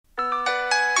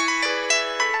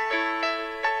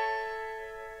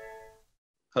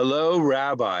Hello,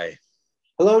 Rabbi.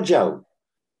 Hello, Joe.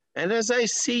 And as I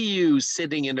see you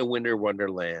sitting in a winter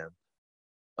wonderland,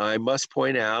 I must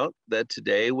point out that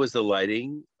today was the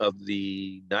lighting of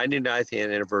the 99th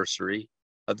anniversary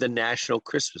of the National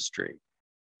Christmas Tree.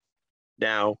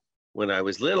 Now, when I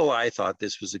was little, I thought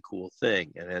this was a cool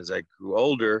thing. And as I grew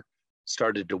older,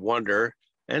 started to wonder.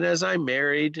 And as I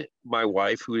married my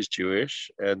wife, who is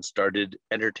Jewish, and started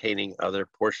entertaining other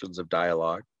portions of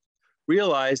dialogue,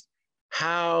 realized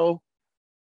how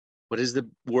what is the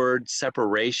word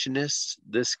separationist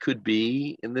this could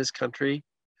be in this country.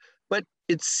 But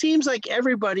it seems like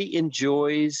everybody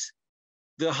enjoys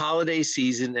the holiday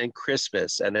season and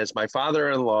Christmas. And as my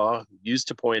father-in-law used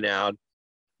to point out,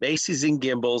 Macy's and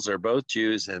Gimbels are both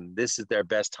Jews, and this is their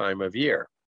best time of year.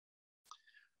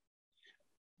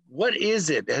 What is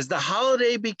it? Has the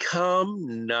holiday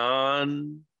become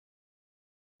non-religious?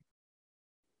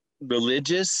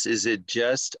 Is it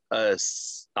just a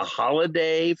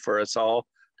holiday for us all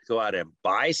to go out and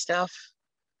buy stuff?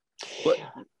 What?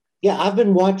 Yeah, I've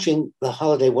been watching the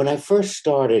holiday. When I first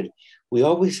started, we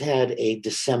always had a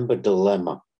December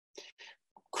dilemma,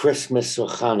 Christmas or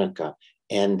Hanukkah,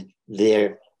 and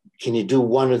can you do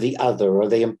one or the other, or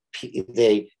they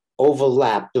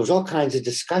overlap? There was all kinds of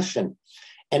discussion,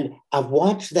 and I've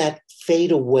watched that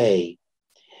fade away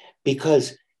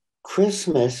because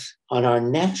Christmas on our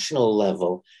national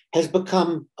level has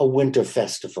become a winter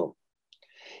festival.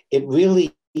 It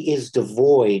really is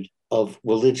devoid of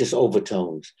religious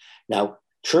overtones. Now,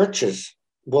 churches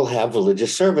will have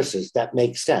religious services. That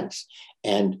makes sense.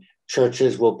 And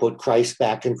churches will put Christ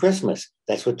back in Christmas.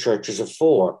 That's what churches are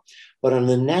for. But on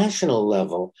the national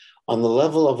level, on the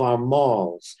level of our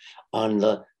malls, on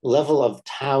the level of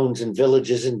towns and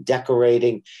villages and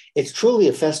decorating, it's truly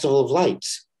a festival of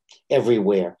lights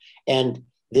everywhere. And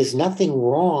there's nothing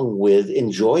wrong with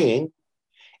enjoying.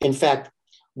 In fact,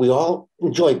 we all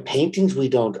enjoy paintings we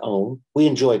don't own. We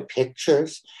enjoy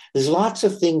pictures. There's lots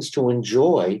of things to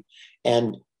enjoy,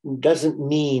 and doesn't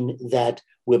mean that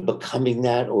we're becoming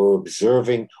that or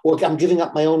observing, or I'm giving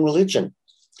up my own religion.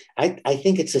 I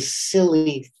think it's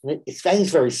it's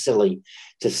very silly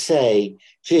to say,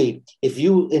 gee, if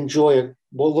you enjoy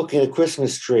looking at a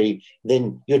Christmas tree,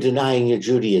 then you're denying your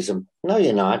Judaism. No,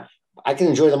 you're not. I can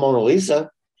enjoy the Mona Lisa.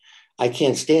 I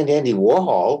can't stand Andy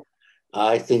Warhol.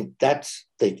 I think that's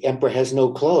the emperor has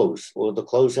no clothes, or the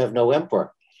clothes have no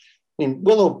emperor. I mean,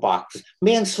 willow boxes,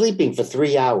 man sleeping for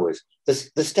 3 hours,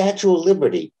 the Statue of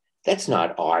Liberty, that's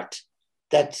not art.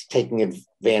 That's taking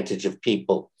advantage of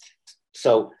people.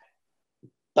 So,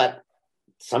 but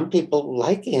some people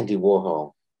like Andy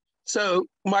Warhol. So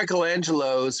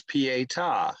Michelangelo's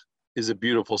Pietà is a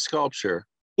beautiful sculpture,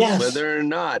 Yes. whether or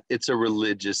not it's a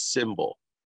religious symbol.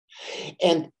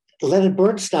 And Leonard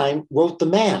Bernstein wrote the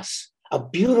Mass, a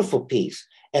beautiful piece.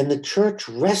 And the church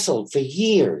wrestled for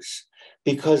years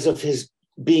because of his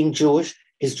being Jewish,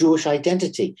 his Jewish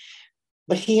identity.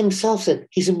 But he himself said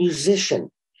he's a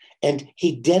musician, and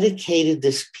he dedicated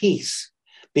this piece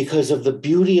because of the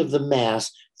beauty of the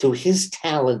Mass through his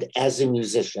talent as a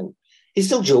musician. He's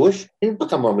still Jewish. He didn't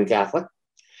become Roman Catholic.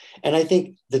 And I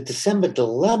think the December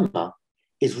dilemma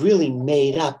is really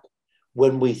made up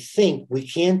when we think we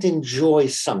can't enjoy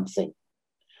something.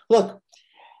 Look,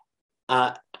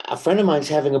 a friend of mine's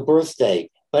having a birthday,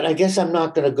 but I guess I'm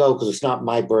not going to go because it's not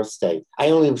my birthday.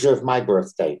 I only observe my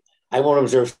birthday. I won't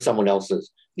observe someone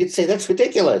else's. You'd say that's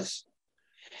ridiculous.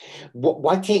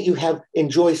 Why can't you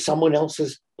enjoy someone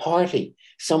else's party,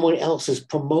 someone else's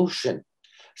promotion,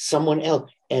 someone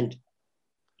else? And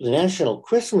the National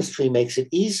Christmas Tree makes it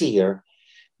easier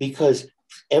because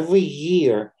every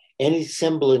year, any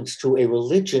semblance to a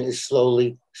religion is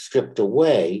slowly stripped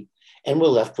away, and we're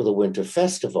left with a winter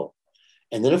festival.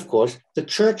 And then, of course, the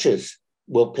churches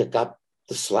will pick up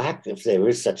the slack, if there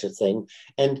is such a thing,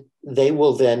 and they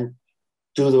will then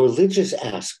do the religious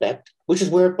aspect, which is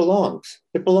where it belongs.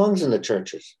 It belongs in the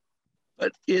churches.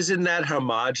 But isn't that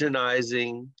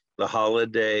homogenizing the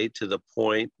holiday to the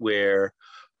point where,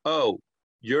 oh,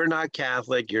 you're not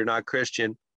Catholic, you're not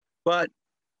Christian, but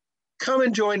come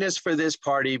and join us for this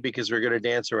party because we're going to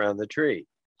dance around the tree?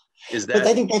 Is that? But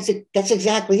I think that's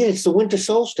exactly it. It's the winter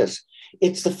solstice.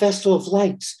 It's the festival of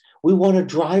lights. We want to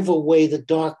drive away the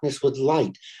darkness with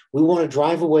light. We want to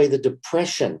drive away the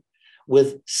depression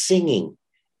with singing.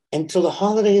 And so the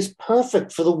holiday is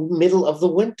perfect for the middle of the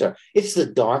winter. It's the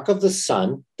dark of the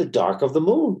sun, the dark of the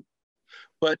moon.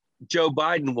 But Joe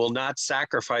Biden will not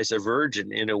sacrifice a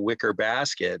virgin in a wicker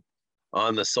basket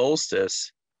on the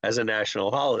solstice as a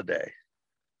national holiday.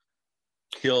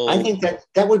 I think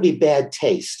that would be bad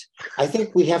taste. I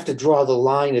think we have to draw the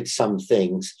line at some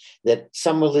things, that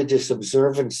some religious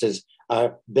observances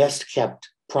are best kept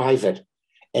private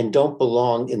and don't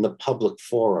belong in the public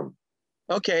forum.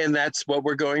 Okay, and that's what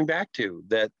we're going back to,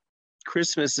 that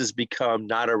Christmas has become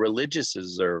not a religious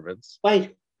observance.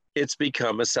 Right. It's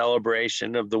become a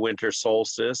celebration of the winter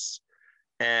solstice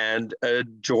and a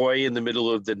joy in the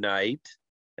middle of the night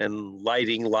and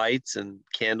lighting lights and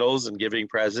candles and giving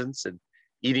presents and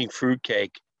eating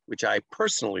fruitcake, which I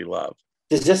personally love.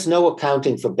 There's just no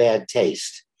accounting for bad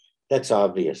taste. That's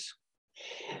obvious.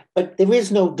 But there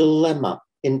is no dilemma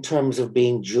in terms of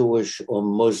being Jewish or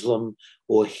Muslim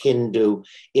or Hindu.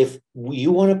 If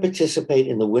you want to participate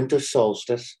in the winter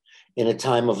solstice in a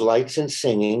time of lights and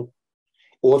singing,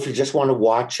 or if you just want to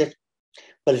watch it,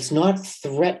 but it's not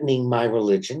threatening my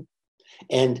religion,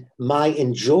 and my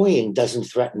enjoying doesn't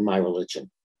threaten my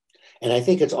religion. And I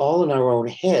think it's all in our own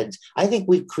heads. I think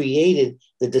we created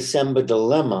the December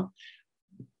dilemma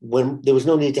when there was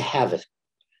no need to have it.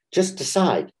 Just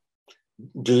decide.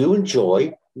 Do you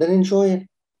enjoy? Then enjoy it.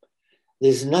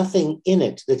 There's nothing in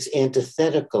it that's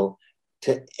antithetical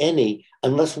to any,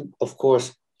 unless, of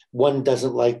course, one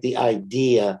doesn't like the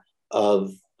idea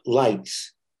of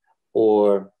lights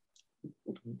or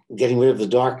getting rid of the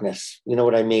darkness. You know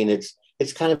what I mean?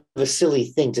 It's kind of a silly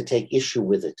thing to take issue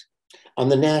with it on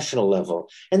the national level.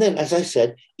 And then, as I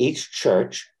said, each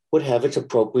church would have its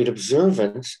appropriate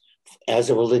observance as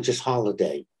a religious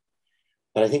holiday.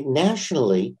 But I think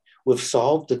nationally, we've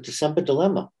solved the December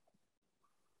dilemma.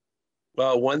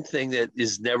 Well, one thing that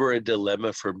is never a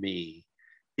dilemma for me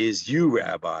is you,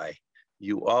 Rabbi.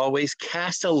 You always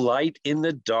cast a light in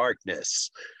the darkness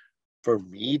for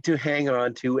me to hang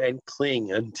on to and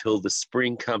cling until the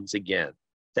spring comes again.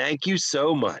 Thank you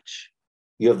so much.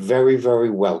 You're very, very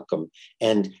welcome.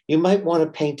 And you might want to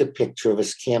paint a picture of a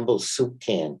Campbell's soup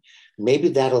can. Maybe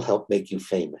that'll help make you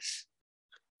famous.